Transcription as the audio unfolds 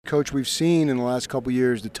Coach, we've seen in the last couple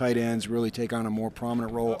years the tight ends really take on a more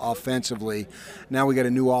prominent role offensively. Now we got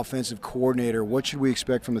a new offensive coordinator. What should we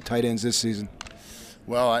expect from the tight ends this season?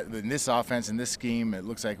 Well, in this offense, in this scheme, it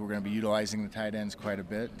looks like we're going to be utilizing the tight ends quite a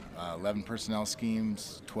bit. 11 personnel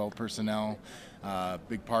schemes, 12 personnel,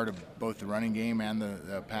 big part of both the running game and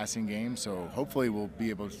the passing game. So hopefully we'll be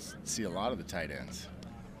able to see a lot of the tight ends.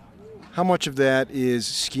 How much of that is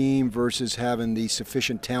scheme versus having the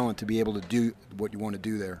sufficient talent to be able to do what you want to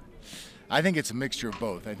do there? I think it's a mixture of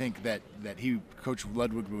both. I think that Coach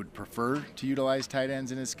Ludwig would prefer to utilize tight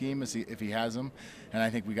ends in his scheme if he has them, and I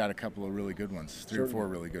think we got a couple of really good ones, three or four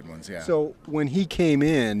really good ones, yeah. So when he came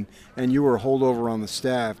in and you were a holdover on the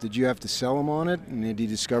staff, did you have to sell him on it, and did he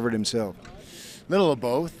discover it himself? Little of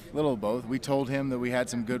both. We told him that we had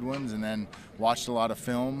some good ones and then watched a lot of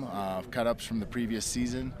film, cut-ups from the previous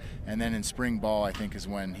season, and then in spring ball I think is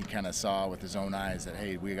when he kind of saw with his own eyes that,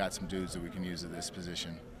 hey, we got some dudes that we can use at this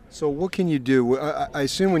position. So what can you do? I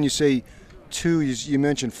assume when you say two, you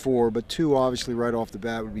mentioned four, but two obviously right off the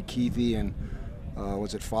bat would be Keithy and,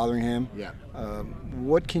 was it Fotheringham? Yeah.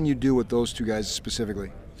 What can you do with those two guys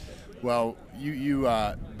specifically? Well,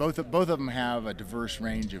 both of them have a diverse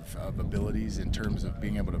range of abilities in terms of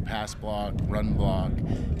being able to pass block,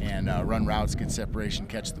 and run routes, get separation,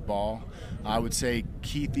 catch the ball. I would say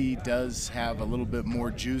Keithy does have a little bit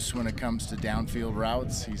more juice when it comes to downfield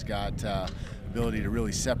routes. He's got ability to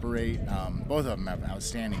really separate. Both of them have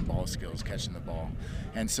outstanding ball skills, catching the ball.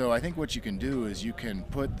 And so I think what you can do is you can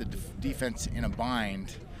put the defense in a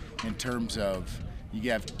bind in terms of you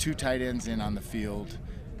have two tight ends in on the field.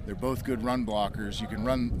 They're both good run blockers. You can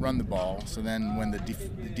run the ball. So then when the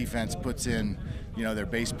defense puts in, their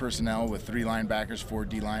base personnel with 3 linebackers, 4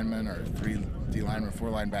 D linemen, or 3 D linemen, 4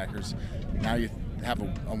 linebackers, now you have a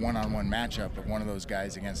one-on-one matchup of one of those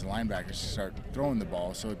guys against the linebackers to start throwing the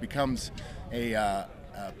ball. So it becomes a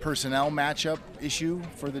personnel matchup issue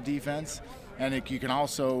for the defense. And you can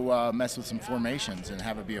also mess with some formations and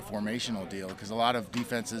have it be a formational deal, because a lot of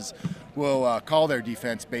defenses will call their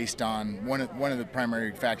defense based on one of the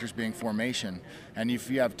primary factors being formation. And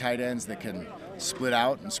if you have tight ends that can split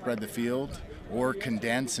out and spread the field, or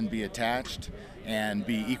condense and be attached and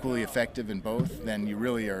be equally effective in both, then you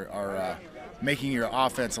really are making your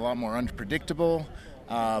offense a lot more unpredictable.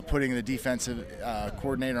 Putting the defensive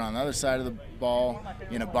coordinator on the other side of the ball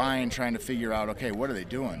in a bind, trying to figure out, okay, what are they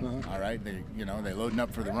doing? All right, they loading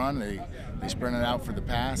up for the run, they sprint it out for the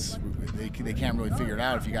pass. They can't really figure it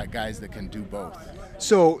out if you got guys that can do both.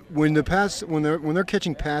 So when they're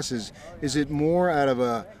catching passes, is it more out of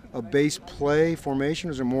a base play formation,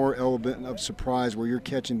 or is there more element of surprise where you're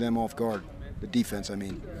catching them off guard? The defense, I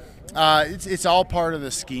mean. It's all part of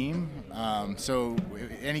the scheme. So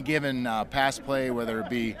any given pass play, whether it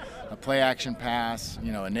be a play action pass,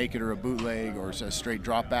 a naked or a bootleg, or a straight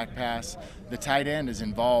drop back pass, the tight end is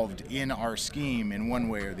involved in our scheme in one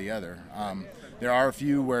way or the other. There are a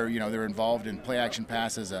few where they're involved in play action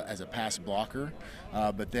pass as a pass blocker,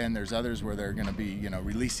 but then there's others where they're going to be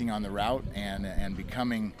releasing on the route and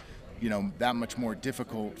becoming that much more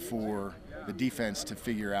difficult for the defense to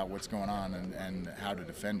figure out what's going on and how to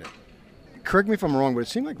defend it. Correct me if I'm wrong, but it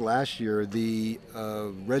seemed like last year the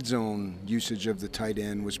red zone usage of the tight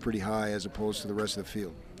end was pretty high as opposed to the rest of the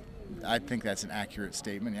field. I think that's an accurate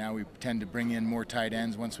statement. Yeah, we tend to bring in more tight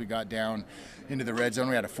ends once we got down into the red zone.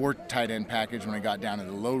 We had a 4 tight end package when we got down to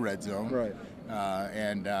the low red zone. Right.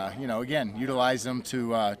 Again, utilize them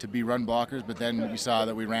to be run blockers, but then you saw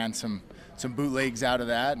that we ran some bootlegs out of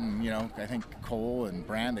that, and I think Cole and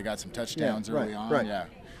Brand, they got some touchdowns early on. Right.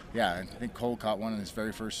 Yeah. I think Cole caught one in his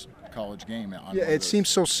very first college game. It seems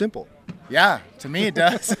so simple. Yeah, to me it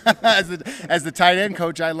does. as the tight end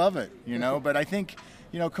coach, I love it. But I think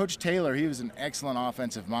Coach Taylor, he was an excellent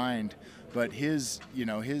offensive mind, but his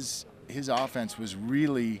offense was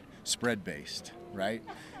really spread based, right?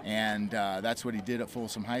 And that's what he did at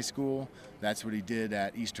Folsom High School. That's what he did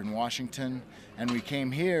at Eastern Washington. And we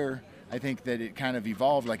came here. I think that it kind of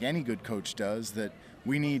evolved like any good coach does, that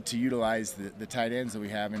we need to utilize the tight ends that we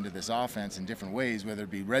have into this offense in different ways, whether it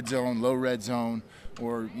be red zone, low red zone,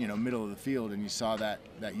 or middle of the field. And you saw that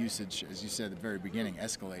usage, as you said at the very beginning,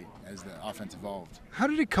 escalate as the offense evolved. How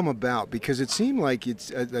did it come about? Because it seemed like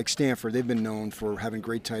it's like Stanford, they've been known for having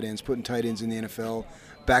great tight ends, putting tight ends in the NFL.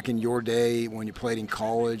 Back in your day when you played in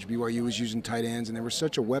college, BYU was using tight ends, and they were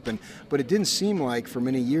such a weapon. But it didn't seem like for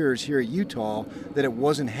many years here at Utah that it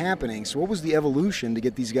wasn't happening. So what was the evolution to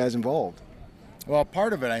get these guys involved? Well,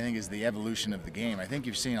 part of it, I think, is the evolution of the game. I think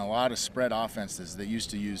you've seen a lot of spread offenses that used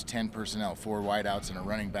to use 10 personnel, 4 wideouts and a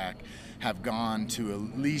running back, have gone to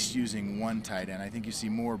at least using 1 tight end. I think you see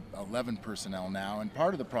more 11 personnel now. And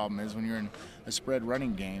part of the problem is when you're in a spread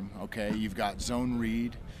running game. Okay, you've got zone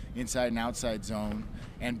read, inside and outside zone,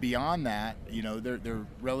 and beyond that, they're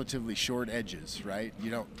relatively short edges, right?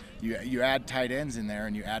 You add tight ends in there,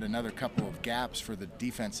 and you add another couple of gaps for the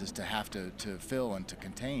defenses to have to fill and to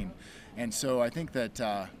contain. And so I think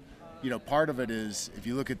that part of it is, if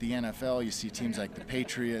you look at the NFL, you see teams like the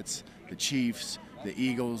Patriots, the Chiefs, the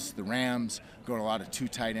Eagles, the Rams go to a lot of 2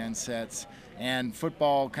 tight end sets. And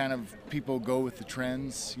football, kind of, people go with the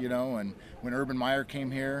trends, and when Urban Meyer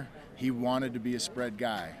came here, he wanted to be a spread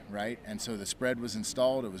guy, right? And so the spread was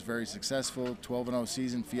installed. It was very successful, 12-0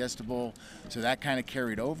 season, Fiesta Bowl. So that kind of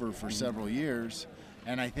carried over for several years.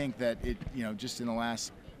 And I think that it, just in the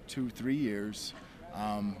last 2-3 years,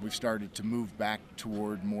 we've started to move back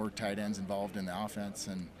toward more tight ends involved in the offense.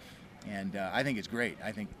 And I think it's great.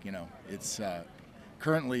 I think, it's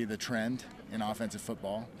currently the trend in offensive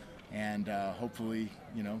football. And hopefully,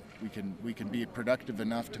 we can be productive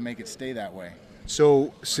enough to make it stay that way.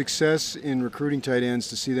 So success in recruiting tight ends,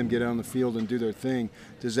 to see them get out on the field and do their thing,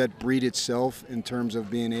 does that breed itself in terms of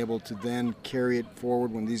being able to then carry it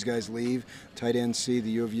forward when these guys leave? Tight ends see the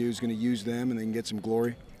U of U is going to use them and they can get some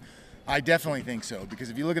glory? I definitely think so, because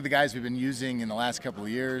if you look at the guys we've been using in the last couple of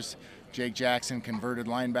years, Jake Jackson, converted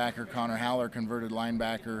linebacker; Connor Haller, converted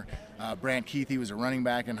linebacker; Brant Keithy was a running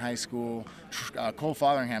back in high school. Cole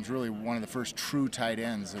Fotheringham's really one of the first true tight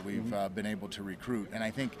ends that we've been able to recruit. And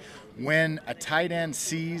I think when a tight end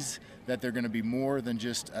sees that they're going to be more than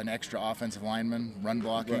just an extra offensive lineman run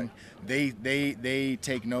blocking, right, they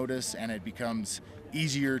take notice, and it becomes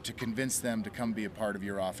easier to convince them to come be a part of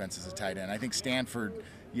your offense as a tight end. I think Stanford,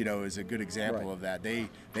 is a good example right of that. They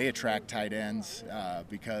attract tight ends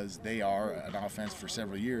because they are an offense for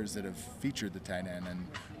several years that have featured the tight end and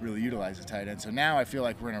really utilized the tight end. So now I feel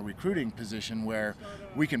like we're in a recruiting position where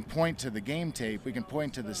we can point to the game tape, we can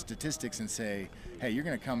point to the statistics and say, hey, you're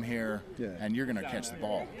going to come here and you're going to catch the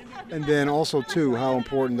ball. And then also, too, how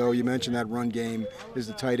important, though, you mentioned that run game, is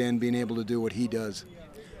the tight end being able to do what he does.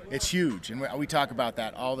 It's huge, and we talk about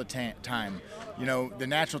that all the time. The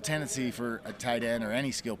natural tendency for a tight end or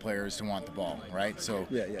any skill player is to want the ball, right? So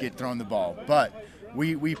get thrown the ball. But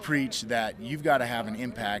we preach that you've got to have an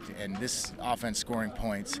impact, and this offense scoring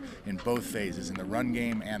points in both phases, in the run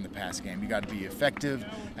game and the pass game. You got to be effective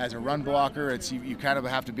as a run blocker. It's you kind of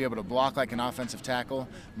have to be able to block like an offensive tackle,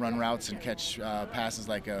 run routes, and catch passes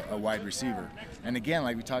like a wide receiver. And again,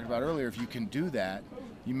 like we talked about earlier, if you can do that,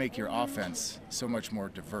 you make your offense so much more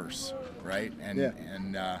diverse, right?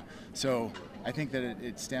 And so I think that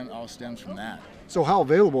it all stems from that. So how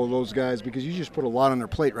available are those guys? Because you just put a lot on their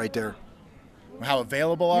plate right there. How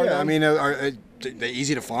available are they? I mean, are they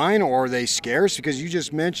easy to find, or are they scarce? Because you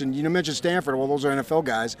mentioned Stanford. Well, those are NFL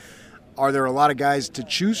guys. Are there a lot of guys to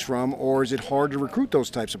choose from, or is it hard to recruit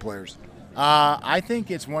those types of players? I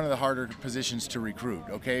think it's one of the harder positions to recruit.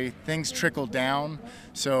 Okay, things trickle down,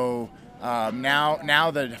 so.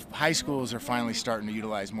 Now that high schools are finally starting to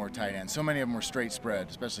utilize more tight ends. So many of them were straight spread,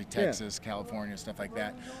 especially Texas, California, stuff like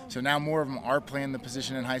that. So now more of them are playing the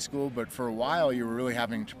position in high school, but for a while you were really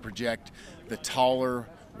having to project the taller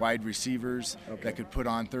wide receivers that could put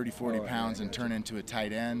on 30, 40 pounds and turn into a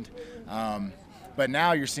tight end. But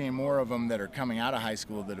now you're seeing more of them that are coming out of high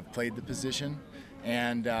school that have played the position,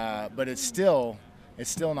 and but it's still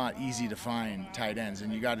not easy to find tight ends,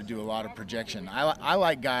 and you got to do a lot of projection. I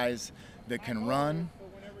like guys that can run,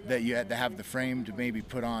 that you had to have the frame to maybe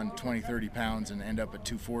put on 20, 30 pounds and end up at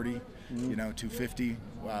 240, 250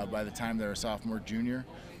 by the time they're a sophomore, junior,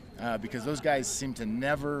 because those guys seem to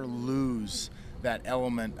never lose that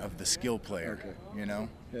element of the skill player, Yeah.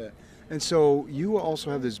 And so you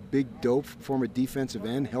also have this big dope former defensive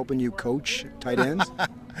end helping you coach tight ends?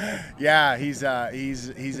 Yeah, he's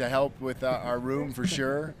a help with our room for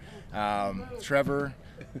sure. Trevor,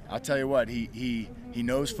 I'll tell you what, he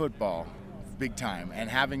knows football big time, and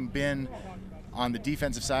having been on the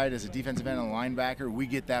defensive side as a defensive end and a linebacker, we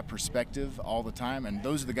get that perspective all the time, and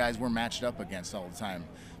those are the guys we're matched up against all the time.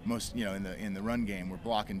 Most, in the run game, we're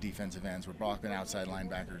blocking defensive ends, we're blocking outside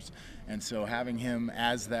linebackers, and so having him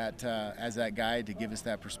as that guy to give us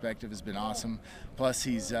that perspective has been awesome. Plus,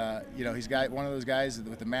 he's got one of those guys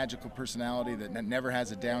with a magical personality that never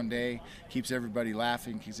has a down day, keeps everybody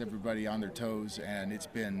laughing, keeps everybody on their toes, and it's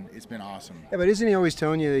been awesome. Yeah, but isn't he always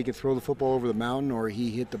telling you that he could throw the football over the mountain, or he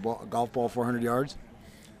hit the golf ball 400 yards?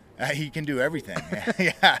 He can do everything.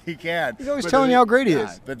 Yeah, he can. He's always telling you how great he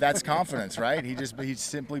is. But that's confidence, right? He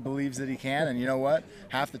simply believes that he can, and you know what?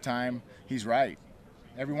 Half the time, he's right.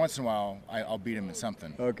 Every once in a while, I'll beat him in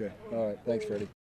something. Okay. All right. Thanks, Freddie.